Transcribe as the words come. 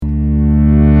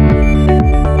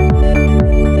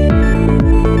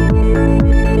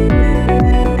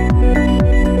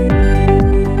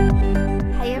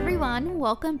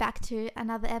welcome back to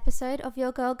another episode of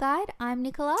Your Girl Guide. I'm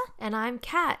Nicola. And I'm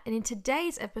Kat, and in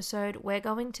today's episode, we're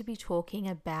going to be talking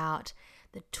about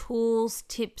the tools,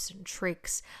 tips, and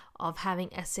tricks of having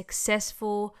a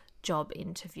successful job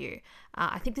interview.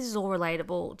 I think this is all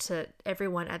relatable to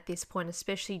everyone at this point,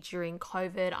 especially during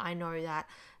COVID. I know that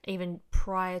even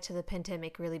prior to the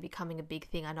pandemic really becoming a big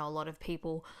thing, I know a lot of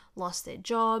people lost their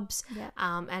jobs. Yeah.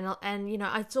 And you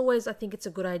know, it's always, I think it's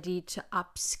a good idea to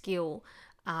upskill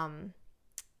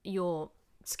your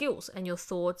skills and your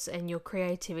thoughts and your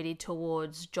creativity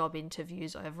towards job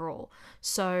interviews overall.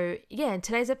 So yeah, in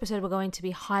today's episode, we're going to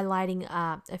be highlighting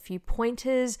a few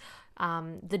pointers,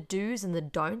 the do's and the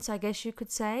don'ts, I guess you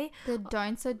could say. The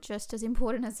don'ts are just as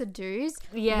important as the do's.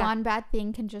 Yeah. One bad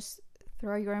thing can just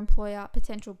throw your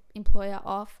potential employer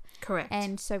off. Correct.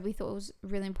 And so we thought it was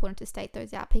really important to state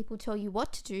those out. People tell you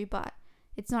what to do, but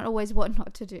it's not always what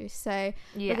not to do. So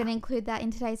we're going to include that in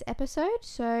today's episode.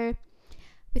 So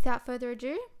without further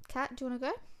ado, Kat, do you want to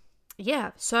go?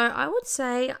 Yeah, so I would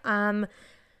say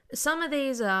some of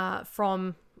these are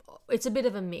from, it's a bit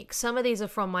of a mix. Some of these are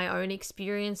from my own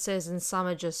experiences and some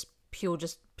are just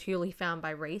purely found by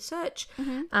research.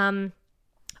 Mm-hmm.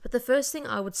 But the first thing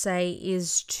I would say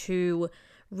is to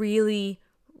really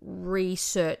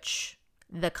research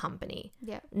the company.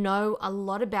 Yeah. Know a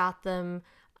lot about them,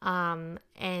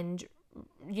 and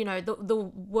you know, the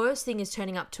worst thing is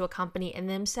turning up to a company and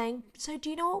them saying, so do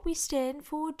you know what we stand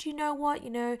for? Do you know what,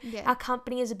 our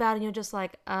company is about? And you're just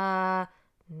like,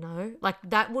 no. Like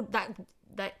that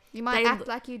you might act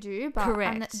like you do, but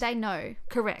correct. They know.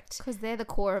 Correct. Because they're the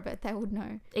core of it. They would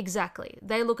know. Exactly.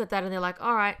 They look at that and they're like,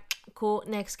 all right, cool,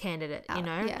 next candidate,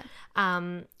 Yeah.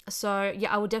 So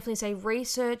yeah, I would definitely say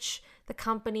research the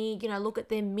company, look at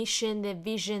their mission, their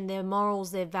vision, their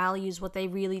morals, their values, what they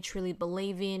really truly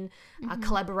believe in,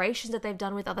 collaborations that they've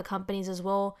done with other companies as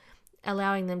well,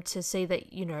 allowing them to see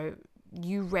that,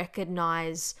 you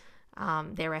recognize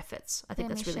their efforts. I think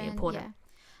that's really important.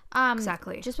 Yeah.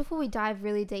 Exactly. Just before we dive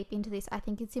really deep into this, I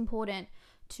think it's important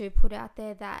to put out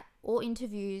there that all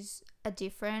interviews are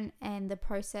different and the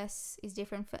process is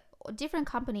different for different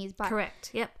companies. But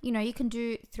correct. Yep. You can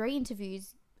do 3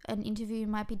 interviews. An interview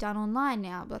might be done online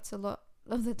now. That's a lot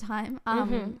of the time.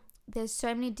 There's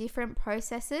so many different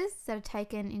processes that are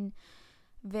taken in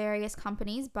various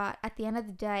companies, but at the end of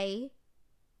the day,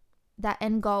 that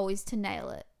end goal is to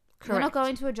nail it. Correct. You're not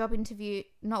going to a job interview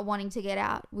not wanting to get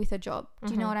out with a job.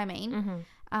 Do you know what I mean?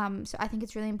 So I think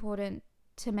it's really important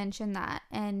to mention that.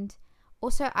 And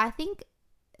also, I think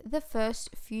the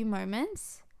first few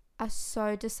moments are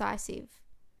so decisive.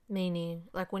 Meaning,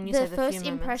 like when you say the first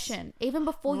few impression, even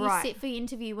before you sit for your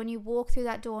interview, when you walk through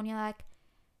that door and you're like,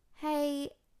 hey,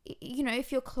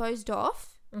 if you're closed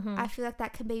off, I feel like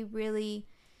that can be really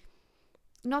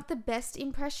not the best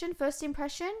first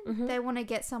impression. They want to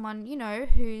get someone,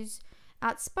 who's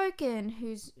outspoken,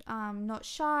 who's not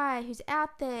shy, who's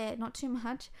out there, not too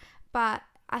much. But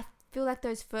I feel like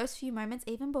those first few moments,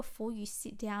 even before you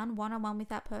sit down one-on-one with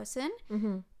that person,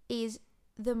 is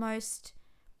the most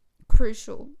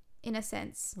crucial in a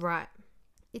sense. Right.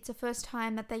 It's the first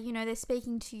time that they're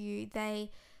speaking to you.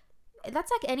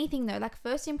 That's like anything though, like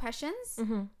first impressions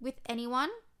with anyone,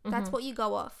 that's what you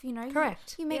go off,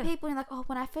 Correct. You meet people and you're like, oh,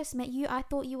 when I first met you, I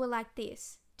thought you were like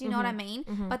this. Do you know what I mean?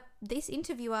 But this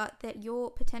interviewer, that your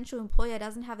potential employer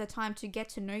doesn't have the time to get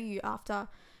to know you after,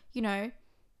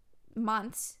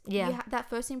 months. Yeah. That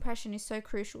first impression is so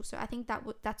crucial. So I think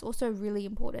that's also really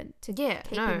important to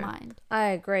keep in mind. I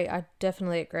agree. I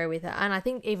definitely agree with that. And I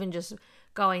think even just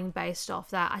going based off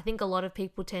that, I think a lot of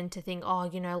people tend to think, oh,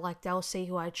 like they'll see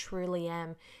who I truly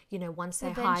am, once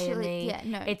they hire me. Yeah,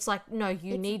 no. It's like, no,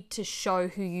 you need to show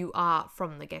who you are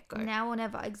from the get-go. Now or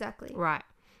never, exactly. Right.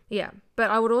 Yeah.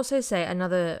 But I would also say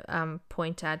another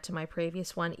point to add to my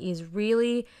previous one is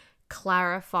really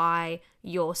clarify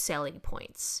your selling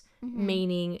points.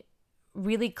 Meaning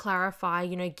really clarify,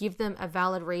 give them a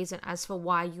valid reason as for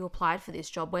why you applied for this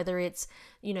job, whether it's,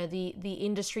 the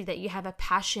industry that you have a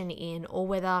passion in, or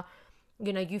whether,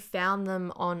 you found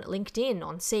them on LinkedIn,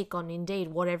 on Seek, on Indeed,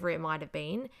 whatever it might have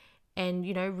been. And,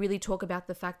 really talk about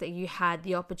the fact that you had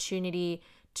the opportunity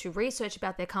to research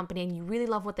about their company and you really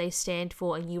love what they stand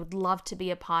for and you would love to be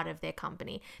a part of their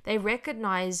company. They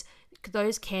recognize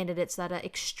those candidates that are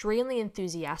extremely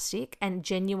enthusiastic and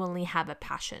genuinely have a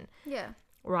passion. Yeah.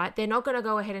 Right? They're not going to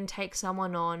go ahead and take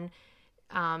someone on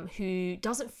who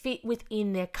doesn't fit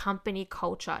within their company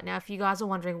culture. Now, if you guys are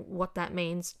wondering what that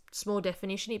means, small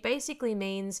definition, it basically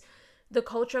means the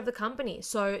culture of the company.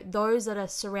 So those that are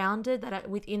surrounded, that are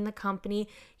within the company,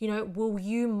 you know, will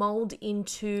you mold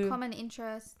into common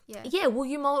interests? Yeah. Yeah, will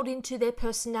you mold into their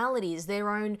personalities, their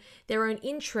own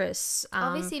interests?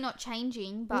 Obviously not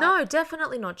changing, but no,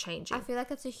 definitely not changing. I feel like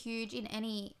that's a huge in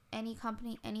any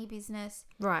company, any business.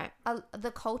 Right.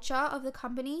 The culture of the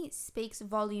company speaks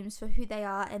volumes for who they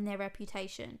are and their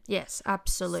reputation. Yes,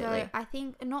 absolutely. So I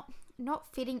think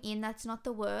not fitting in, that's not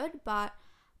the word, but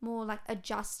more like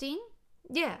adjusting.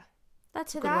 Yeah,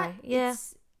 that's a good that, way. Yeah,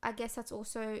 I guess that's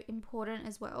also important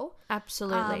as well.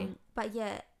 Absolutely. But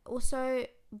yeah, also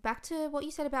back to what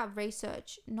you said about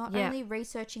research. Not only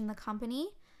researching the company,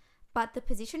 but the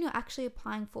position you're actually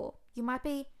applying for. You might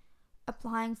be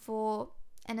applying for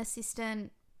an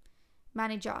assistant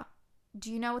manager.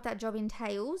 Do you know what that job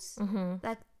entails? Mm-hmm.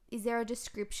 Like, is there a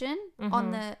description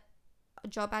on the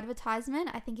job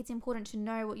advertisement? I think it's important to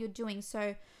know what you're doing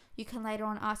so you can later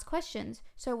on ask questions.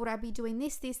 So would I be doing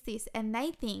this, this, this? And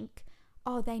they think,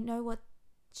 oh, they know what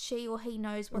she or he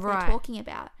knows what they're talking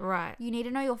about. Right. You need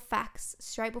to know your facts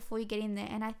straight before you get in there.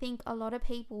 And I think a lot of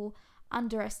people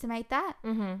underestimate that.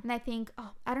 And they think,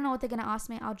 oh, I don't know what they're going to ask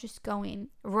me. I'll just go in.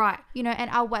 Right. You know,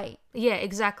 and I'll wait. Yeah,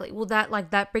 exactly. Well,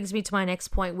 that brings me to my next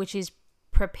point, which is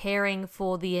preparing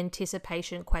for the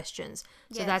anticipation questions.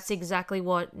 So that's exactly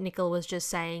what Nicola was just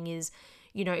saying is,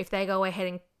 you know, if they go ahead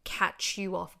and catch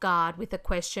you off guard with a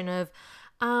question of,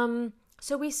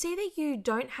 so we see that you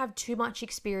don't have too much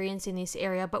experience in this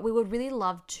area, but we would really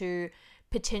love to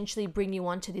potentially bring you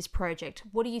onto this project.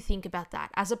 What do you think about that?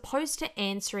 As opposed to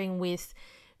answering with,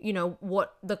 you know,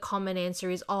 what the common answer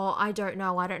is, oh, I don't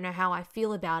know how I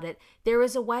feel about it. There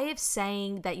is a way of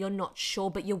saying that you're not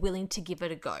sure, but you're willing to give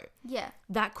it a go. Yeah.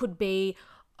 That could be,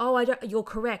 oh, you're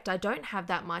correct. I don't have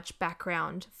that much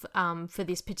background for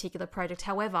this particular project.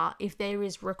 However, if there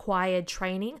is required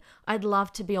training, I'd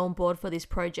love to be on board for this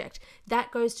project. That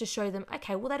goes to show them,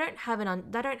 okay, well, they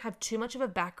don't have too much of a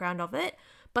background of it,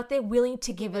 but they're willing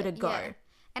to give it a go. Yeah.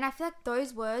 And I feel like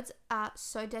those words are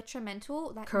so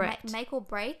detrimental, like correct. Make or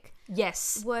break.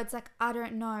 Yes. Words like, I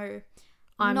don't know.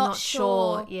 I'm not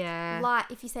sure. Yeah.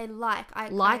 Like, if you say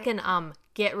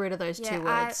get rid of those two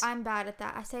words. I'm bad at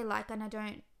that. I say like and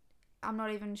I'm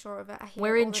not even sure of it. I hear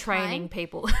We're it in all the training, time.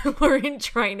 People. We're in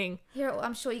training.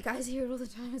 I'm sure you guys hear it all the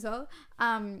time as well.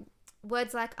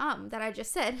 Words like that I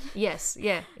just said. Yes,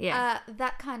 yeah.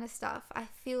 That kind of stuff. I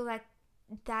feel like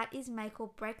that is make or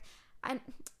break.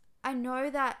 I know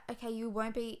that, okay, you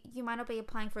might not be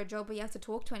applying for a job where you have to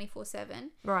talk 24/7.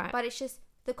 Right. But it's just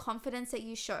the confidence that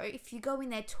you show. If you go in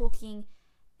there talking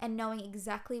and knowing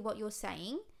exactly what you're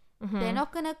saying,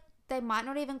 they might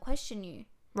not even question you.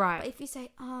 Right. But if you say,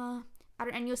 I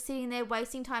don't, and you're sitting there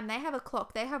wasting time, they have a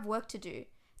clock, they have work to do.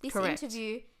 This correct.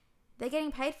 interview, they're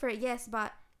getting paid for it, yes,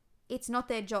 but it's not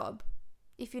their job.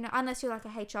 If you know, unless you're like a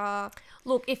HR.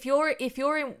 Look, if you're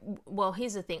in, well,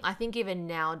 here's the thing. I think even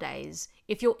nowadays,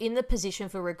 if you're in the position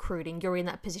for recruiting, you're in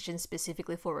that position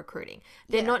specifically for recruiting.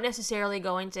 They're not necessarily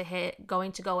going to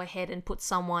go ahead and put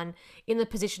someone in the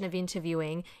position of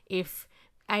interviewing if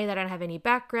they don't have any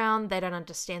background, they don't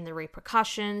understand the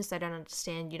repercussions, they don't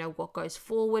understand, you know, what goes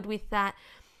forward with that.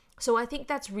 So I think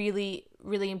that's really,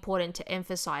 really important to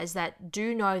emphasize that.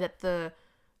 Do know that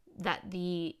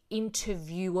the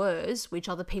interviewers, which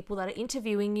are the people that are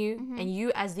interviewing you, and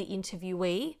you as the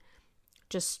interviewee,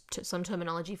 just some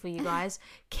terminology for you guys,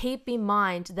 keep in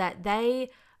mind that they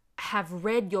have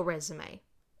read your resume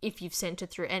if you've sent it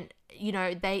through, and you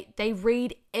know they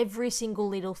read every single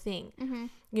little thing.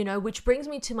 You know, which brings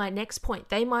me to my next point.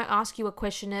 They might ask you a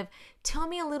question of, tell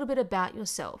me a little bit about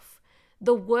yourself.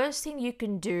 The worst thing you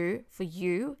can do for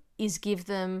you is give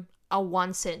them a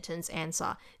one-sentence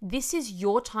answer. This is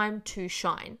your time to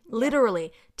shine. Yeah.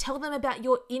 Literally, tell them about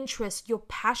your interests, your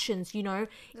passions, you know.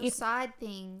 Side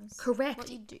things. Correct.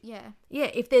 What you do, yeah.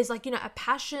 Yeah, if there's like, you know, a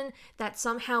passion that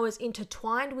somehow is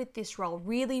intertwined with this role,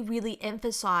 really, really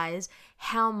emphasize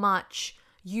how much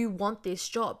you want this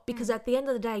job. Because at the end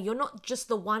of the day, you're not just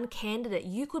the one candidate.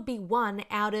 You could be one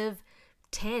out of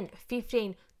 10,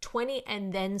 15, 20,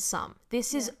 and then some.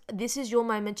 This is your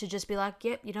moment to just be like,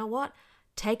 yep, you know what?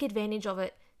 Take advantage of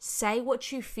it. Say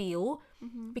what you feel,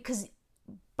 because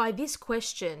by this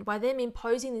question, by them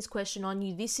imposing this question on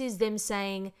you, this is them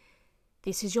saying,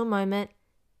 this is your moment.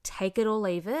 Take it or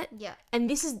leave it. Yeah. And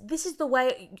this is the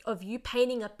way of you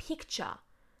painting a picture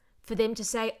for them to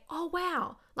say, oh,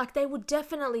 wow, like they would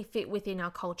definitely fit within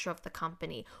our culture of the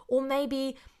company. Or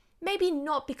maybe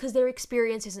not, because their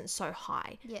experience isn't so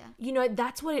high. Yeah. You know,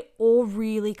 that's what it all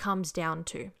really comes down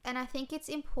to. And I think it's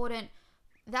important,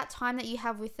 that time that you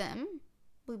have with them,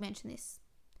 we mentioned this,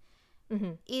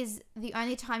 is the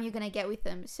only time you're going to get with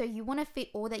them. So you want to fit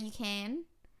all that you can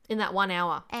in that 1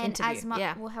 hour and interview. as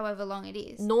much, well, however long it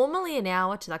is. Normally an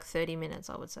hour to like 30 minutes,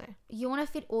 I would say. You want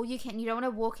to fit all you can. You don't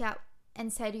want to walk out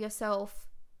and say to yourself,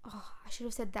 oh, I should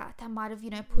have said that. That might have,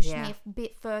 pushed me a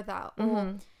bit further.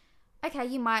 Or, okay,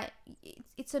 you might,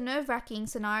 it's a nerve-wracking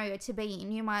scenario to be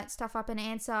in. You might stuff up an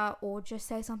answer or just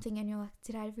say something and you're like,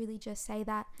 did I really just say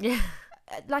that? Yeah.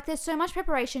 Like, there's so much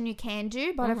preparation you can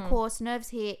do, but of course, nerves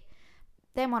hit.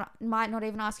 They might not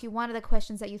even ask you one of the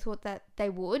questions that you thought that they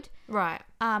would. Right.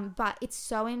 But it's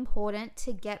so important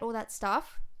to get all that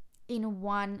stuff in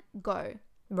one go.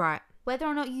 Right. Whether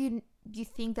or not you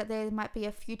think that there might be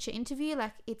a future interview,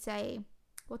 like it's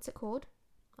what's it called?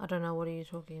 I don't know. What are you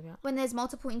talking about? When there's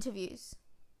multiple interviews.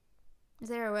 Is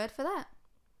there a word for that?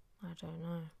 I don't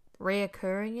know.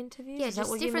 Reoccurring interviews? Yeah, is that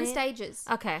just what different you mean? stages.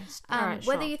 Okay. All right,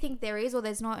 whether sure. you think there is or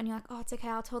there's not, and you're like, oh, it's okay,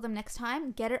 I'll tell them next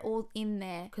time. Get it all in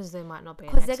there. Because there might not be.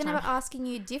 Because they're going to be asking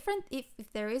you different. If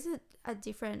there is a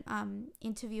different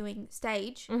interviewing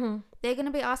stage, they're going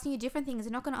to be asking you different things.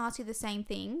 They're not going to ask you the same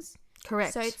things.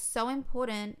 Correct. So it's so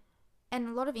important, and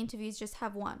a lot of interviews just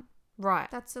have one. Right.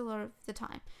 That's a lot of the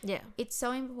time. Yeah. It's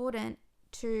so important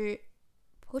to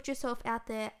put yourself out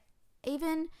there,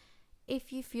 even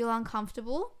if you feel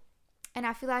uncomfortable. And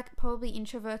I feel like probably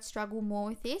introverts struggle more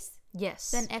with this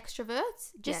than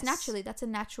extroverts. Just naturally, that's a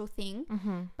natural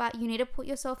thing. But you need to put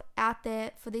yourself out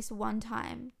there for this one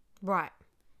time. Right.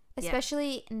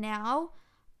 Especially now,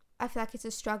 I feel like it's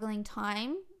a struggling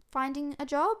time finding a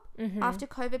job. After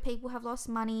COVID, people have lost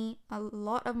money, a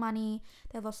lot of money.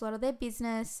 They've lost a lot of their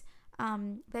business.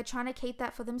 They're trying to keep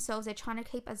that for themselves. They're trying to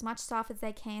keep as much staff as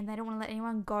they can. They don't want to let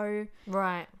anyone go.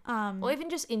 Right. Or even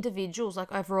just individuals,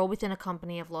 like overall within a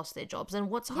company, have lost their jobs. And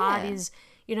what's hard is,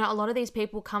 a lot of these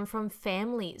people come from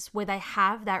families where they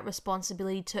have that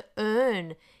responsibility to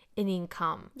earn an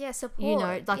income. Yeah,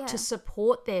 support. To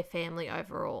support their family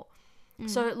overall.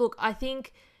 So, look, I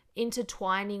think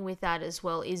intertwining with that as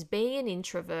well is being an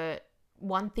introvert.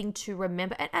 One thing to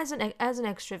remember, and as an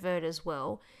extrovert as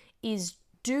well, is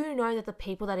do know that the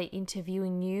people that are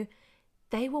interviewing you,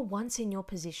 they were once in your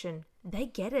position. They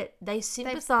get it. They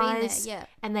sympathize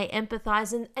and they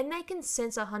empathize and they can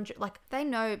sense 100, like... They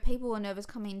know people are nervous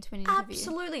coming into an interview.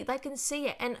 Absolutely. They can see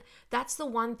it. And that's the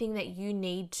one thing that you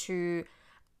need to,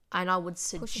 and I would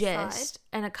suggest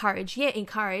and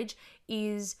encourage,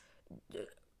 is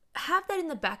have that in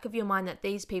the back of your mind that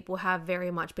these people have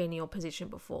very much been in your position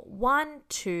before. 1,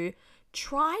 2,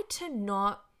 try to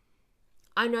not...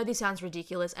 I know this sounds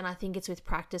ridiculous, and I think it's with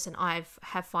practice, and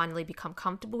have finally become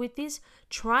comfortable with this.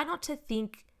 Try not to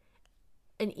think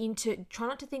of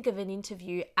an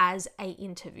interview as a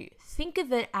interview. Think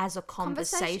of it as a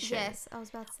conversation. Yes, I was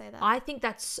about to say that. I think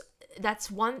that's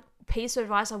one piece of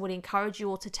advice I would encourage you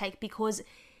all to take, because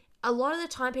a lot of the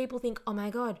time people think, oh my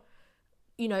God,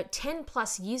 10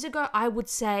 plus years ago, I would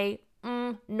say,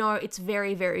 no, it's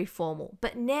very, very formal.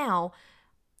 But now...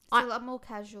 It's a lot more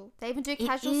casual. They even do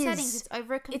casual settings. It's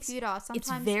over a computer. Sometimes it's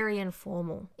very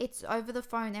informal. It's over the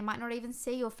phone. They might not even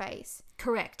see your face.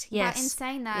 Correct. Yes. But in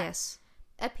saying that,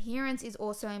 appearance is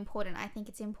also important. I think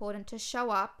it's important to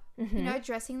show up,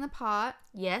 dressing the part.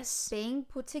 Yes. Being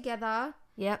put together.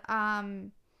 Yep.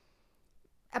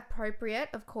 Appropriate,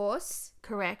 of course.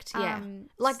 Correct. Yeah.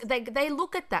 Like they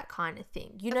look at that kind of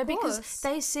thing, because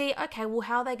they see, okay, well,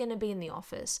 how are they going to be in the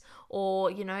office?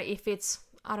 Or, if it's,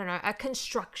 I don't know, a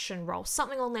construction role,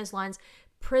 something along those lines.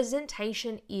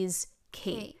 Presentation is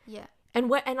key. Yeah.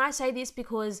 And I say this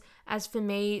because, as for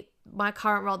me, my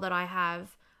current role that I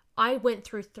have, I went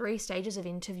through 3 stages of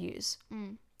interviews.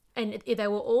 And they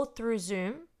were all through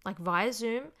Zoom, like via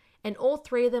Zoom. And all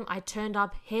 3 of them, I turned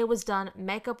up, hair was done,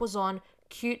 makeup was on,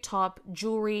 cute top,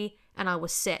 jewelry, and I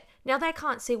was set. Now, they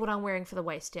can't see what I'm wearing for the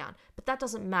waist down, but that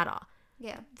doesn't matter.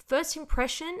 Yeah. First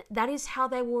impression, that is how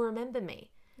they will remember me.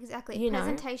 Exactly.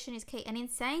 Presentation is key. And in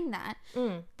saying that,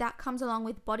 that comes along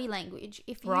with body language.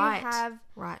 If you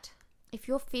if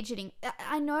you're fidgeting,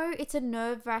 I know it's a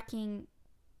nerve-wracking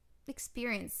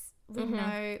experience. We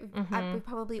know, we've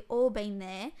probably all been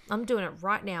there. I'm doing it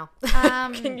right now.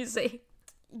 Can you see?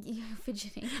 You're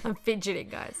fidgeting. I'm fidgeting,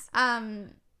 guys.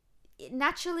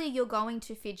 Naturally, you're going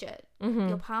to fidget.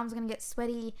 Your palms are going to get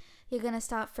sweaty. You're going to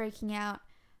start freaking out.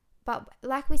 But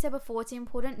like we said before, it's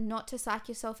important not to psych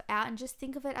yourself out and just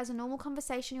think of it as a normal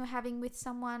conversation you're having with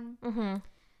someone,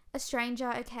 a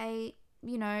stranger, okay,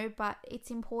 but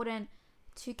it's important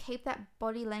to keep that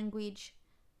body language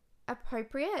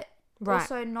appropriate. Right.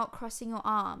 Also, not crossing your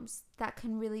arms. That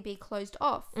can really be closed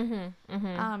off.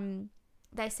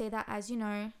 They see that as,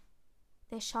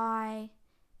 they're shy,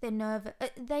 they're nervous.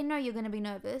 They know you're going to be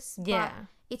nervous. Yeah. But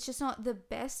it's just not the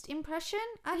best impression,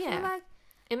 I feel like.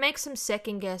 It makes them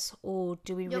second guess, or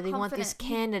do we You're really want this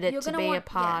confident. candidate to be a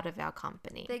part of our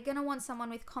company? They're going to want someone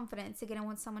with confidence. They're going to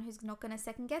want someone who's not going to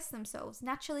second guess themselves.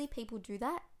 Naturally, people do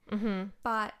that. Mm-hmm.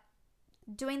 But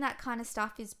doing that kind of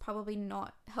stuff is probably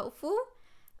not helpful.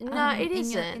 No, it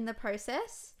isn't. In the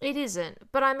process. It isn't.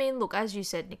 But I mean, look, as you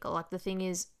said, Nicola, like the thing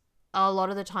is, a lot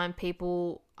of the time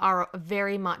people are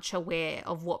very much aware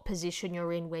of what position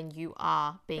you're in when you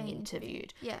are being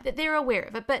interviewed. Yeah. That they're aware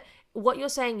of it. But what you're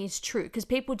saying is true, because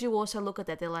people do also look at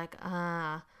that. They're like,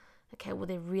 okay, well,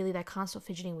 they can't stop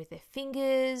fidgeting with their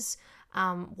fingers.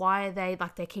 Why are they,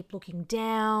 like, they keep looking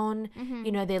down.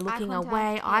 Mm-hmm. They're looking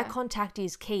away. Eye contact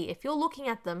is key. If you're looking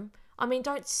at them, I mean,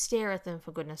 don't stare at them,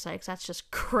 for goodness sakes. That's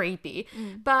just creepy.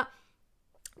 But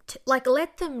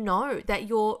let them know that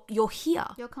you're here.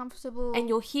 You're comfortable. And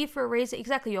you're here for a reason.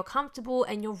 Exactly. You're comfortable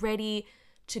and you're ready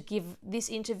to give this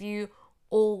interview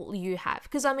all you have.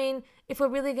 Because, I mean, if we're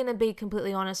really going to be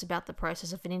completely honest about the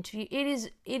process of an interview,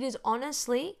 it is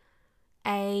honestly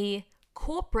a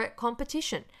corporate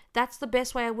competition. That's the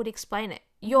best way I would explain it.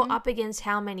 You're up against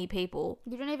how many people?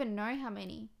 You don't even know how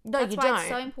many. No, That's you why don't. It's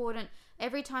so important.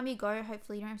 Every time you go,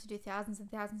 hopefully you don't have to do thousands and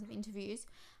thousands of interviews.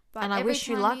 But and I wish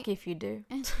you luck if you do.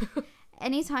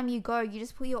 Anytime you go, you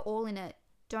just put your all in it.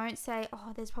 Don't say,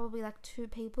 oh, there's probably like 2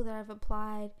 people that have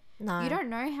applied. No. You don't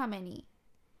know how many.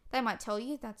 They might tell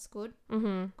you. That's good.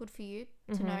 Mm-hmm. Good for you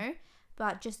to know.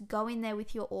 But just go in there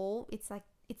with your all. It's like,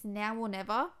 it's now or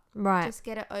never. Right. Just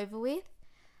get it over with.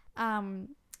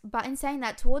 But in saying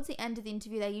that, towards the end of the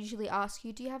interview, they usually ask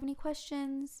you, do you have any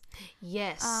questions?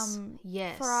 Yes.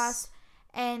 Yes. For us.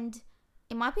 And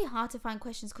it might be hard to find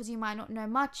questions because you might not know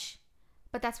much,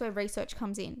 but that's where research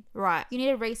comes in. Right. You need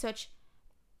to research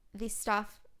this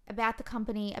stuff about the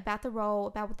company, about the role,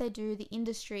 about what they do, the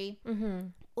industry,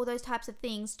 all those types of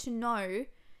things to know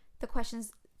the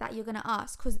questions that you're going to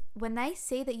ask. Because when they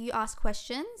see that you ask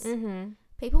questions,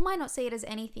 people might not see it as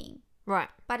anything. Right.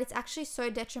 But it's actually so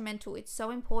detrimental. It's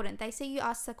so important. They see you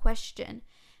ask the question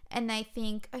and they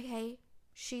think, okay,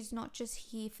 she's not just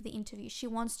here for the interview. She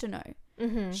wants to know.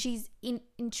 She's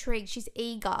intrigued. She's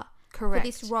eager for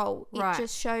this role. It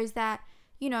just shows that,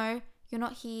 you're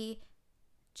not here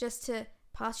just to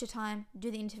pass your time,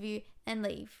 do the interview and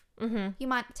leave. You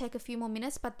might take a few more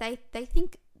minutes, but they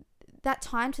think that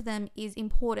time to them is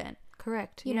important.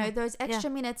 Correct. You know, those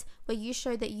extra minutes where you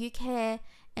show that you care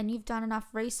and you've done enough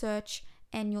research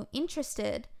and you're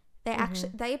interested,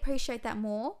 they appreciate that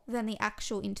more than the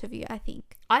actual interview, I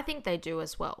think. I think they do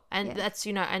as well. And that's,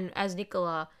 and as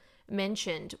Nicola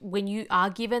mentioned, when you are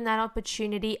given that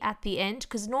opportunity at the end,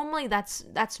 because normally that's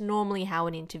normally how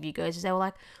an interview goes, is they were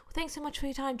like, well, thanks so much for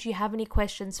your time. Do you have any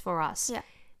questions for us? Yeah.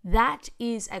 That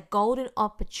is a golden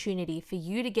opportunity for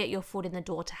you to get your foot in the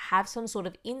door, to have some sort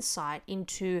of insight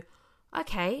into,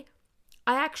 okay,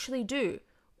 I actually do.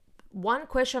 One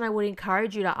question I would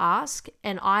encourage you to ask,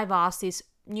 and I've asked this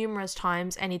numerous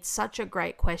times, and it's such a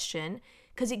great question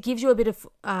because it gives you a bit of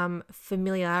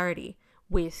familiarity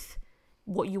with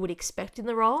what you would expect in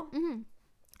the role.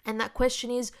 And that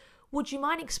question is, would you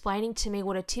mind explaining to me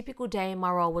what a typical day in my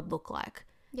role would look like?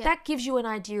 That gives you an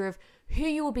idea of who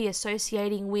you will be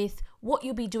associating with, what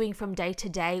you'll be doing from day to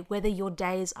day, whether your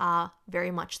days are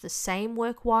very much the same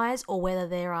work-wise or whether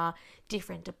there are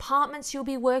different departments you'll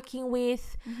be working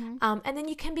with. And then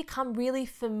you can become really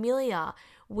familiar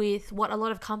with what a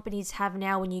lot of companies have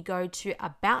now. When you go to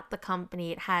about the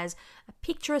company, it has a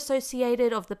picture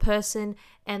associated of the person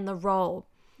and the role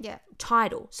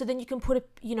title. So then you can put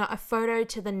a photo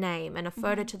to the name and a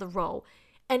photo to the role.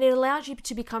 And it allows you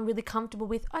to become really comfortable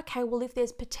with, okay, well, if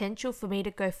there's potential for me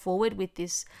to go forward with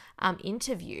this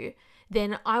interview,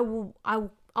 then I'll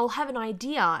have an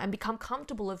idea and become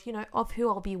comfortable of who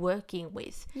I'll be working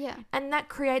with. Yeah. And that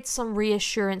creates some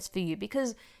reassurance for you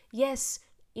because, yes,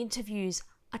 interviews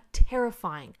are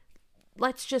terrifying.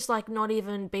 Let's just not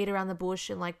even beat around the bush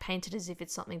and paint it as if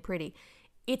it's something pretty.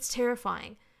 It's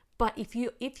terrifying. But if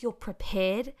you're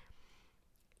prepared,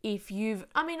 I'm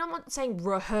not saying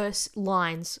rehearse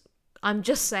lines. I'm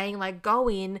just saying go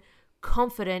in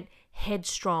confident,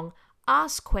 headstrong,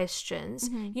 ask questions.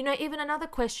 Even another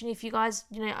question, if you guys,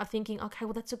 are thinking, okay,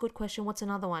 well, that's a good question. What's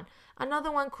another one?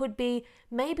 Another one could be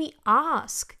maybe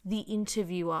ask the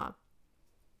interviewer,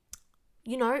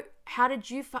 how do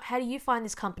you find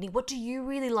this company? What do you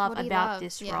really love about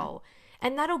this role?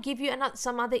 And that'll give you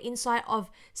some other insight of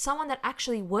someone that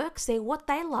actually works there, what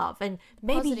they love. And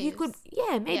maybe you could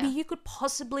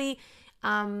possibly,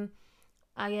 internalize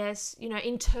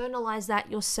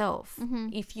that yourself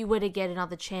if you were to get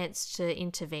another chance to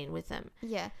intervene with them.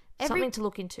 Yeah. something to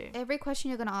look into. Every question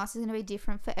you're going to ask is going to be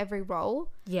different for every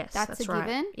role. Yes, that's a right.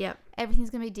 given. Yep. Everything's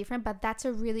going to be different, but those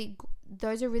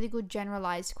are really good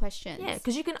generalized questions. Yeah,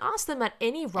 because you can ask them at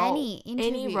any role. Any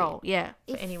interview. Any role, yeah,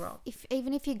 for any role.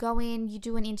 Even if you go in, you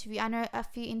do an interview. I know a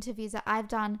few interviews that I've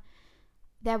done,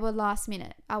 they were last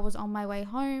minute. I was on my way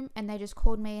home and they just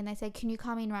called me and they said, "Can you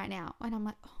come in right now?" And I'm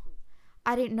like, oh,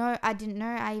 I didn't know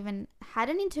I even had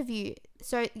an interview.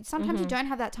 So sometimes you don't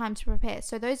have that time to prepare.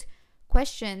 So those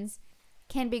questions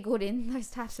can be good in those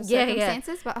types of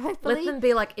circumstances, but hopefully let them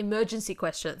be like emergency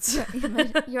questions.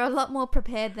 You're a lot more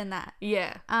prepared than that.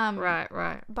 Yeah.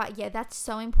 Right. But yeah, that's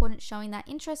so important, showing that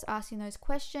interest, asking those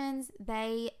questions.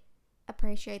 They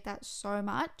appreciate that so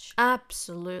much.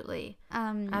 Absolutely.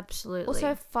 Absolutely.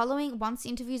 Also, once the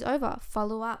interview's over,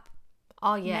 follow up.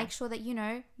 Oh yeah. Make sure that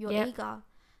you're eager.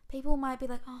 People might be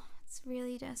like, "Oh, it's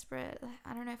really desperate. Like,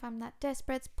 I don't know if I'm that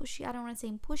desperate. It's pushy. I don't want to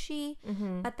seem pushy."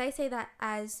 But they say that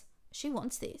as she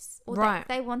wants this, or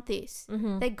they want this.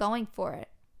 They're going for it.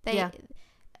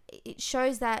 It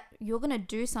shows that you're gonna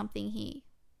do something here.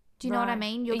 Do you know what I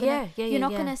mean? You're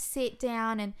not gonna sit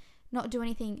down and not do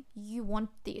anything. You want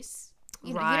this.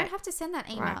 You don't have to send that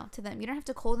email to them. You don't have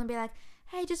to call them and be like,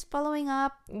 "Hey, just following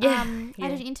up. I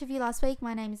did an interview last week.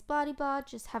 My name is blah blah blah.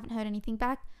 Just haven't heard anything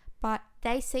back." But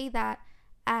they see that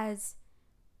as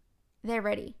they're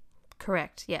ready.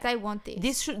 Correct. Yeah. They want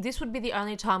this. This would be the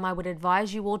only time I would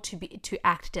advise you all to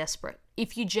act desperate.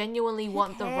 If you genuinely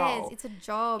want the role. It's a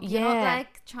job. You're not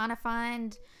like trying to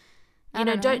find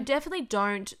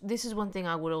don't. This is one thing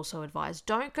I would also advise.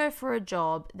 Don't go for a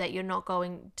job that you're not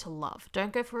going to love.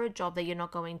 Don't go for a job that you're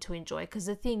not going to enjoy. Because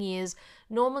the thing is,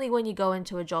 normally when you go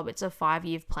into a job, it's a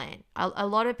 5-year plan. A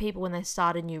lot of people, when they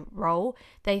start a new role,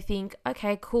 they think,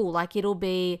 okay, cool. Like I'll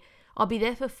be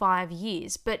there for 5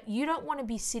 years. But you don't want to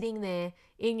be sitting there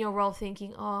in your role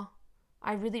thinking, oh,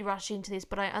 I really rushed into this,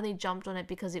 but I only jumped on it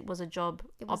because it was a job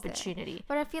opportunity. There.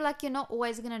 But I feel like you're not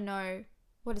always going to know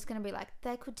what it's going to be like.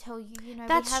 They could tell you,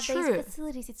 that's we have true. These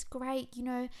facilities. It's great.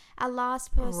 Our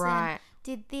last person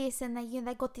did this and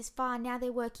they got this far. Now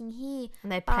they're working here.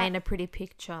 And they paint a pretty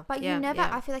picture. But you never,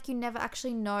 I feel like you never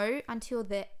actually know until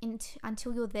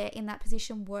you're there in that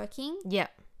position working. Yeah.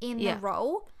 In the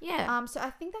role. Yeah. So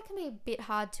I think that can be a bit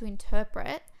hard to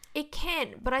interpret. It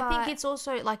can, but I think it's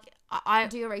also like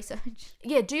do your research.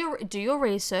 Yeah, do your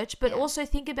research, but also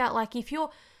think about like if you're,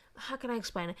 how can I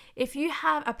explain it? If you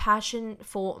have a passion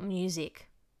for music,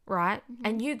 right,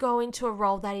 and you go into a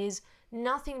role that is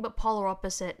nothing but polar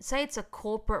opposite, say it's a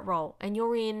corporate role and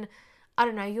you're in, I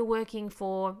don't know, you're working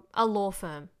for a law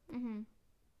firm,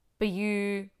 but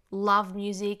you love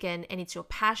music and it's your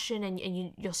passion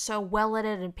and you're so well at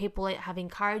it and people have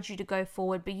encouraged you to go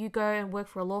forward, but you go and work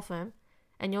for a law firm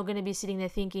and you're going to be sitting there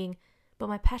thinking, but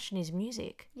my passion is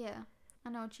music. Yeah. I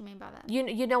know what you mean by that.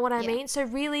 You know what I mean? So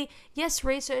really, yes,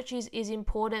 research is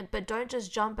important, but don't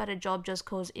just jump at a job just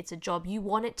because it's a job. You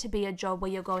want it to be a job where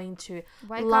you're going to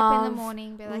wake up in the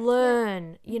morning, be like,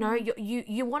 learn. You know,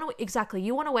 you want to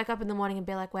you want to wake up in the morning and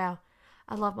be like, wow,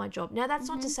 I love my job. Now that's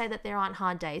not to say that there aren't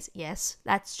hard days. Yes,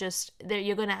 that's just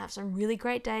you're going to have some really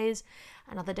great days,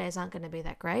 and other days aren't going to be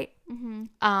that great.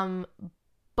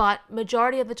 But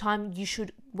majority of the time, you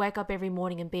should wake up every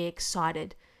morning and be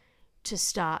excited to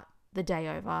start the day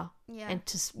over and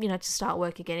to start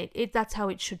work again. That's how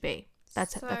it should be.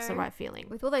 That's the right feeling.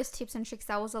 With all those tips and tricks,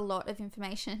 that was a lot of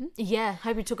information. Yeah,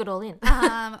 hope you took it all in.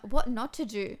 What not to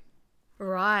do.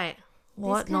 Right.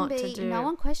 What not to do. No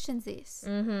one questions this.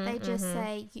 They just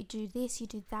say, you do this, you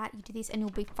do that, you do this, and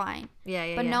you'll be fine.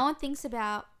 But no one thinks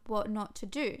about what not to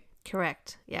do.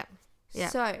 Correct. Yeah.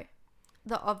 So,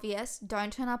 the obvious,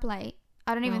 don't turn up late.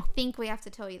 I don't even think we have to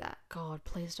tell you that. God,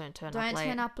 please don't turn up late. Don't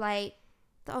turn up late.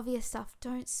 The obvious stuff.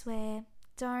 Don't swear.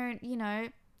 Don't,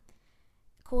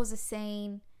 cause a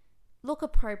scene. Look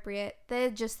appropriate.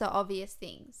 They're just the obvious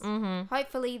things.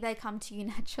 Hopefully they come to you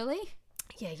naturally.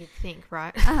 Yeah, you'd think,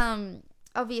 right?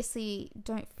 Obviously,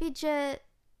 don't fidget.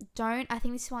 I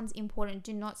think this one's important.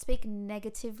 Do not speak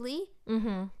negatively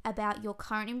about your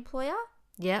current employer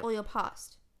or your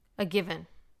past. A given.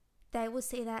 They will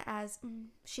see that as,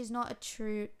 she's not a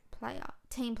true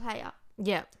team player.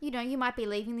 Yeah. You might be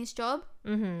leaving this job.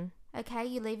 Okay,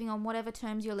 you're leaving on whatever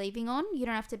terms you're leaving on. You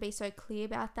don't have to be so clear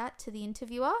about that to the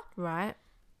interviewer. Right.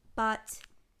 But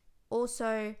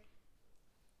also,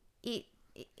 it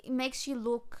makes you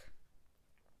look,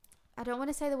 I don't want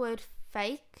to say the word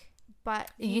fake,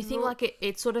 but you think like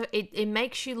it sort of it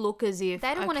makes you look as if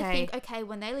they don't want to think, okay,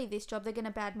 when they leave this job, they're going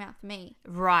to badmouth me.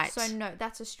 Right. So no,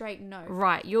 that's a straight no.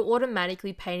 Right. You're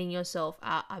automatically painting yourself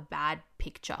a bad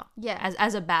picture. Yeah.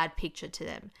 As a bad picture to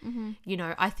them. Mm-hmm. You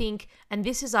know, I think, and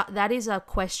that is a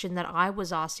question that I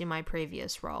was asked in my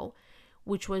previous role,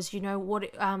 which was, you know,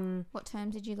 what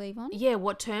terms did you leave on? Yeah,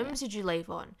 what terms did you leave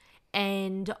on?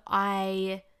 And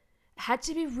I had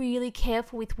to be really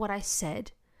careful with what I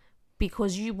said,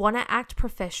 because you want to act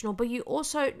professional, but you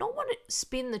also not want to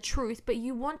spin the truth, but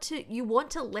you want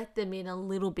to let them in a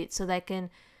little bit so they can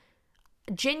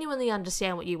genuinely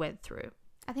understand what you went through.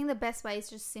 I think the best way is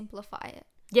just simplify it.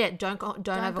 Yeah, don't overcomplicate it.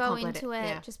 Don't go into it.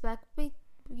 Yeah. Just be like,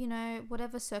 you know,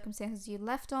 whatever circumstances you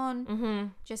left on, Mm-hmm.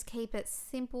 just keep it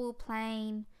simple,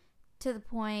 plain, to the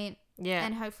point. Yeah.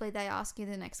 And hopefully they ask you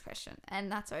the next question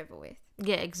and that's over with.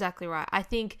 Yeah, exactly right. I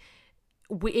think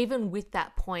even with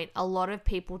that point, a lot of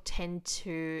people tend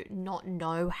to not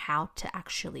know how to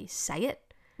actually say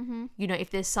it. Mm-hmm. You know,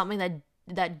 if there's something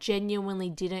that genuinely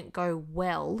didn't go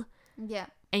well, yeah,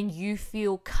 and you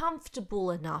feel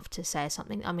comfortable enough to say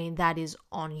something, I mean, that is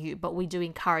on you. But we do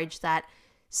encourage that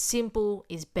simple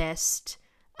is best,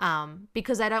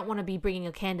 because they don't want to be bringing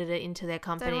a candidate into their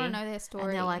company. They don't want to know their story.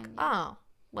 And they're like, oh,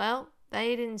 well,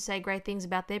 they didn't say great things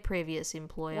about their previous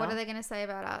employer. What are they going to say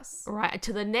about us? Right,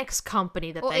 to the next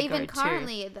company that they go to. Or even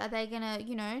currently, are they going to,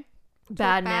 you know,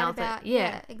 bad mouth it?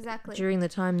 Yeah, exactly. During the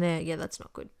time there, yeah, that's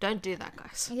not good. Don't do that,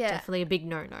 guys. Yeah. Definitely a big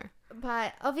no-no.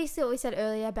 But obviously what we said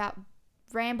earlier about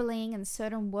rambling and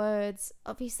certain words,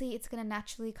 obviously it's going to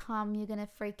naturally come. You're going to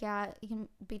freak out. You can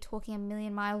be talking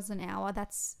 1,000,000 miles an hour.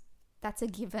 That's a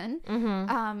given.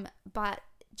 Mm-hmm. But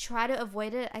try to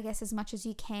avoid it, I guess, as much as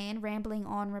you can. Rambling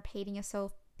on, repeating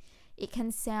yourself, it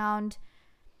can sound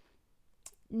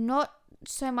not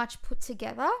so much put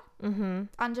together,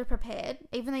 underprepared,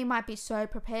 even though you might be so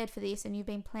prepared for this and you've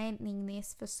been planning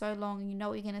this for so long and you know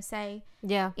what you're going to say.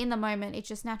 Yeah. In the moment, it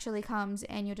just naturally comes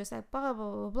and you're just like, blah,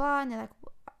 blah, blah, blah, and they're like,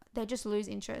 they just lose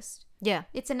interest. Yeah.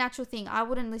 It's a natural thing. I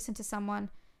wouldn't listen to someone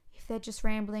if they're just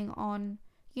rambling on,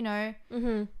 you know,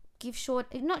 give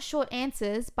not short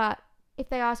answers, but if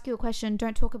they ask you a question,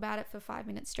 don't talk about it for 5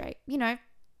 minutes straight. You know,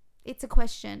 it's a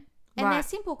question. And they're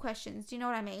simple questions. Do you know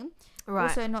what I mean? Right.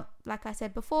 Also, not, like I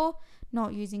said before,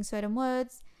 not using certain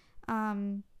words.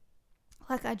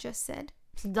 Like I just said.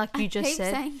 Like you just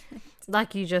said. Saying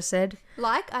like you just said.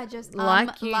 Like I just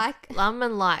like.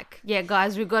 Yeah,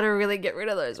 guys, we've got to really get rid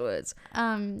of those words.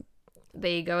 There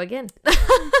you go again.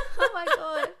 Oh my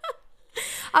god.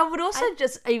 I would also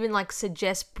just even like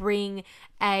suggest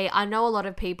I know a lot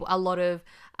of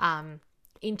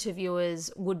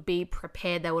interviewers would be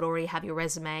prepared. They would already have your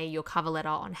resume, your cover letter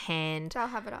on hand. They'll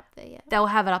have it up there, yeah. They'll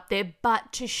have it up there.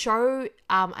 But to show,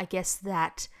 I guess,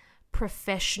 that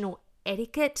professional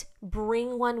etiquette,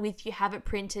 bring one with you, have it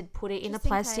printed, put it in a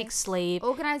plastic sleeve.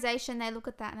 Organization, they look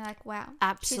at that and they're like, wow.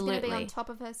 Absolutely. She's going to be on top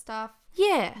of her stuff.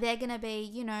 Yeah. They're going to be,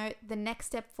 you know, the next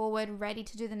step forward, ready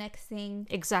to do the next thing.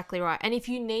 Exactly right. And if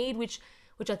you need, which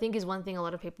I think is one thing a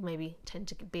lot of people maybe tend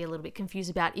to be a little bit confused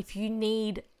about. If you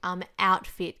need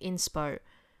outfit inspo,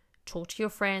 talk to your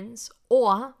friends,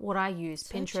 or what I use,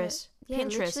 Pinterest. Yeah,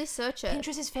 Pinterest. Literally search it.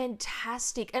 Pinterest is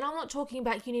fantastic. And I'm not talking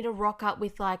about you need to rock up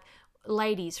with like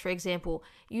ladies, for example.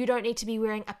 You don't need to be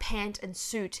wearing a pant and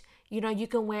suit. You know, you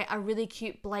can wear a really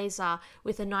cute blazer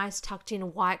with a nice tucked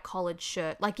in white collared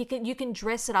shirt. Like you can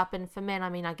dress it up. And for men, I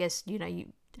mean, I guess, you know,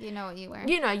 you know what you wear.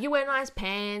 You know, you wear nice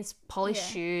pants,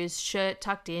 polished shoes, shirt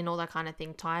tucked in, all that kind of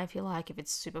thing. Tie if you like, if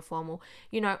it's super formal.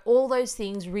 You know, all those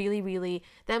things really, really,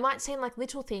 they might seem like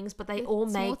little things, but they all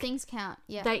small things count.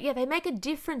 Yeah. They make a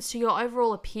difference to your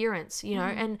overall appearance, you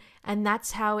know, and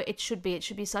that's how it should be. It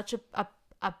should be such a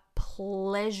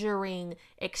pleasuring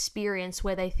experience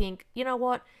where they think, you know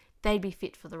what, they'd be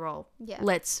fit for the role. Yeah.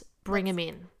 Let's bring them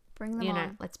in. Bring them on. You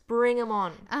know, let's bring them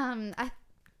on. I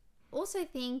also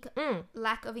think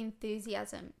lack of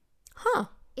enthusiasm. Huh.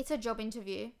 It's a job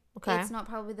interview. Okay. It's not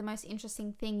probably the most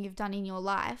interesting thing you've done in your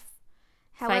life.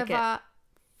 However,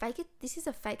 fake it. This is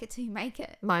a fake it till you make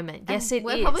it moment. Yes, it is.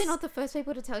 We're probably not the first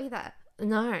people to tell you that.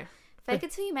 No. Fake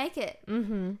it till you make it.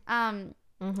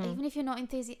 Even if you're not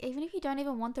enthusiastic, even if you don't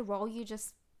even want the role, you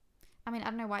just, I mean, I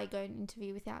don't know why you go and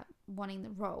interview without wanting the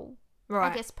role.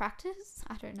 Right. I guess practice.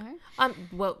 I don't know.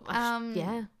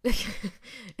 Yeah.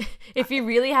 If you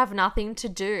really have nothing to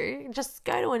do, just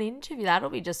go to an interview. That'll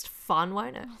be just fun,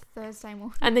 won't it? Thursday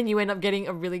morning. And then you end up getting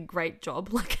a really great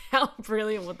job. Like, how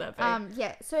brilliant would that be?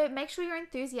 Yeah. So make sure you're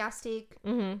enthusiastic.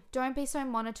 Don't be so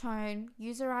monotone.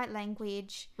 Use the right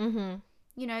language. You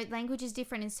know, language is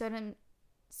different in certain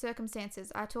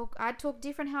circumstances. I'd talk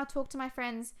different how I talk to my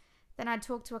friends than I'd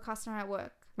talk to a customer at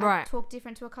work. Right. I'd talk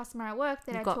different to a customer at work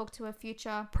than I'd talk to a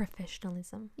future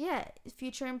professionalism. Yeah,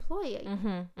 future employee.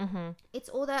 It's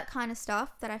all that kind of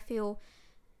stuff that I feel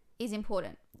is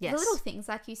important. Yes. The little things,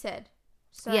 like you said.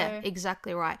 So yeah,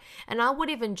 exactly right. And I would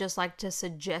even just like to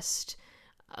suggest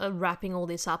wrapping all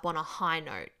this up on a high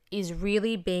note is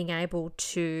really being able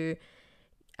to,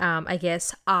 I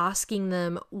guess, asking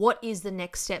them what is the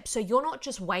next step. So you're not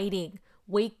just waiting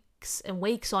weeks and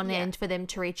weeks on end for them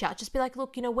to reach out. Just be like,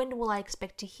 look, when will I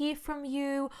expect to hear from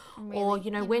you? Or,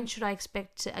 when should I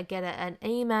expect to get an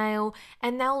email?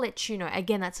 And they'll let you know.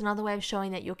 Again, that's another way of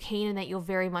showing that you're keen and that you're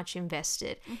very much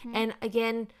invested. And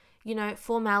again,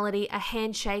 formality, a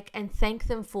handshake, and thank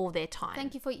them for their time.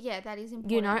 Thank you for, that is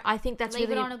important. I think that's Leave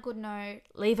really... it on a good note.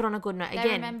 Leave it on a good note. They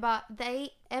Again, remember,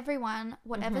 everyone,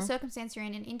 whatever circumstance you're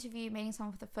in, an interview, meeting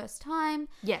someone for the first time.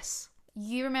 Yes.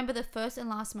 You remember the first and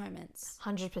last moments.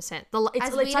 100%.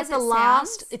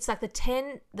 It's like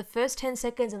the first 10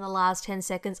 seconds and the last 10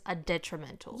 seconds are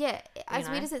detrimental. Yeah. As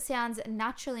weird as it sounds,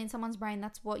 naturally in someone's brain,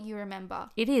 that's what you remember.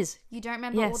 It is. You don't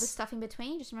remember all the stuff in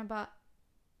between. You just remember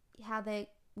how they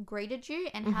greeted you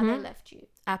and how they left you.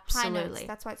 Absolutely. High notes.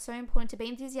 That's why it's so important to be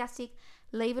enthusiastic.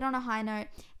 Leave it on a high note.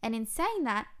 And in saying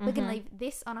that, we're going to leave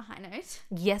this on a high note.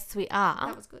 Yes, we are.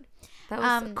 That was good. That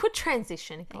was a good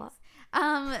transition, Nicola.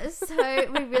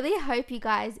 So we really hope you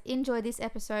guys enjoyed this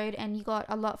episode and you got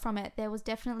a lot from it. There was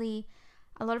definitely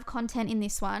a lot of content in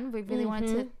this one. We really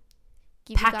wanted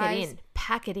to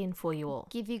pack it in for you all.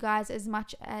 Give you guys as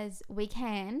much as we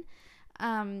can.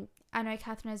 I know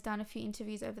Catherine has done a few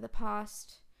interviews over the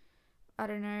past, I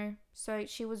don't know. So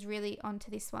she was really onto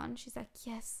this one. She's like,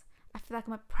 yes, I feel like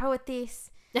I'm a pro at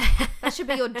this. That should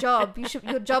be your job.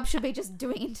 Your job should be just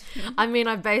doing interviews. I mean,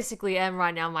 I basically am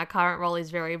right now. My current role is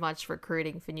very much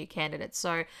recruiting for new candidates.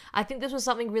 So I think this was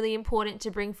something really important to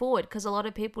bring forward because a lot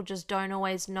of people just don't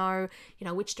always know,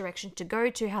 which direction to go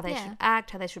to, how they should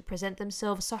act, how they should present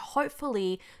themselves. So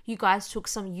hopefully you guys took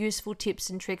some useful tips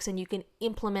and tricks and you can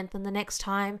implement them the next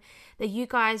time that you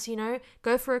guys,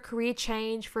 go for a career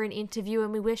change, for an interview,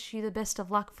 and we wish you the best of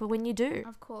luck for when you do.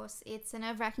 Of course, it's a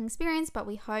nerve-wracking experience, but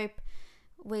we hope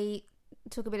we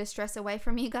took a bit of stress away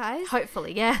from you guys.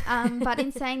 Hopefully, yeah. But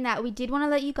in saying that, we did want to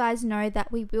let you guys know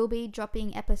that we will be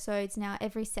dropping episodes now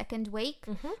every second week.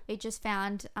 We just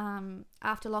found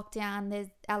after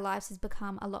lockdown, our lives has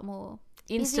become a lot more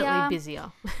instantly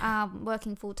busier.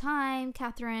 Working full time,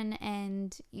 Catherine,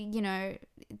 and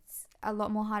it's a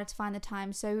lot more harder to find the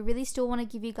time. So we really still want to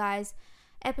give you guys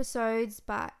episodes,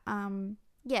 but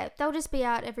they'll just be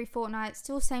out every fortnight.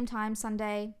 Still same time,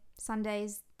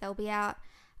 Sundays they'll be out.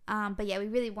 But we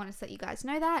really wanted to let you guys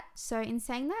know that. So in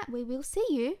saying that, we will see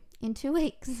you in 2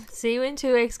 weeks. See you in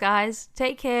 2 weeks, guys.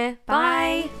 Take care.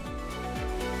 Bye.